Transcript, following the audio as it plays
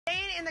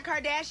in the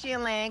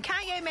Kardashian land,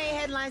 Kanye made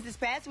headlines this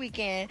past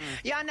weekend.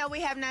 Y'all know we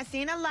have not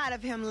seen a lot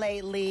of him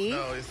lately.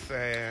 No, it's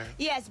sad.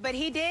 Yes, but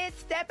he did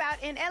step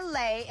out in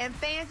L.A., and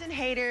fans and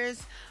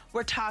haters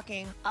were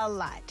talking a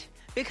lot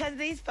because of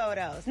these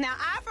photos. Now,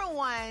 I, for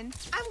one,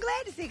 I'm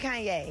glad to see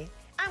Kanye.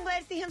 I'm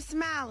glad to see him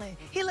smiling.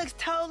 He looks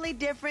totally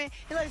different.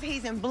 He looks like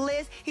he's in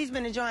bliss. He's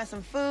been enjoying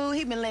some food.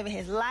 He's been living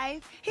his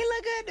life. He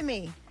looked good to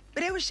me,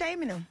 but it was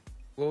shaming him.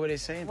 What were they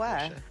saying?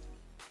 Why?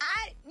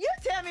 You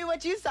tell me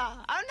what you saw.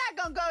 I'm not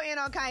going to go in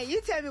on Kanye.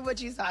 You tell me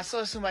what you saw. I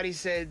saw somebody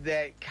said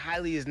that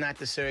Kylie is not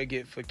the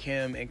surrogate for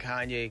Kim and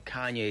Kanye.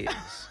 Kanye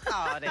is.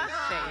 Oh,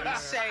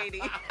 that's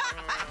shady.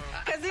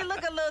 Because he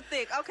look a little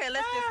thick. Okay,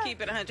 let's just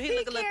keep it 100. He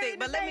look a little thick.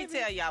 But let me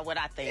tell y'all what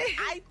I think.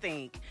 I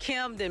think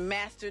Kim done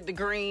mastered the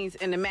greens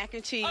and the mac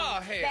and cheese. Oh,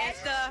 hell. That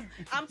stuff.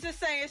 I'm just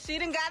saying, she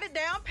done got it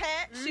down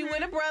pat. She with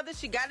her brother.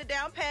 She got it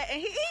down pat. And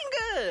he eating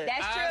good.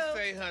 That's true. I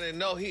say, honey,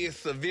 no, he is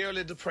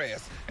severely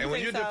depressed. And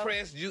when you're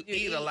depressed, you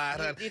eat a lot,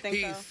 honey. You think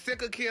He's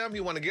sick of Kim. He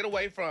want to get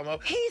away from her.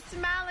 He's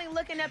smiling,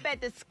 looking up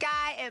at the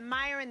sky,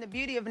 admiring the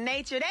beauty of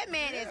nature. That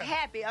man is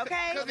happy,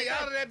 okay? Because he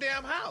out of that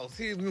damn house.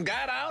 He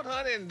got out,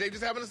 honey, and they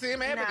just happen to see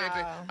him happy.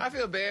 No. I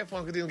feel bad for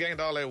him because he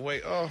gained all that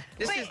weight. Oh,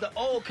 This is the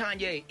old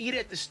Kanye. Eat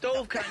at the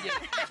stove Kanye.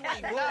 That's why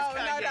he was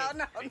Kanye.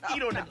 No.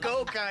 Eat on the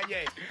go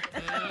Kanye.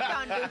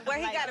 Well,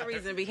 he got a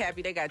reason to be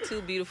happy. They got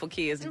 2 beautiful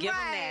kids. Give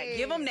him that.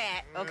 Give him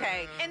that,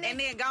 okay? And then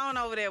go on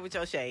over there with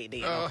your shade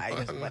then.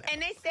 Okay?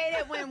 And they say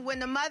that when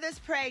the mother's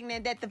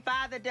pregnant, that the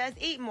father does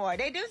eat more.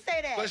 They do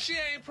say that. but she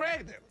ain't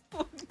pregnant.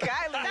 Kylie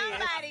is.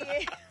 Somebody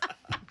is.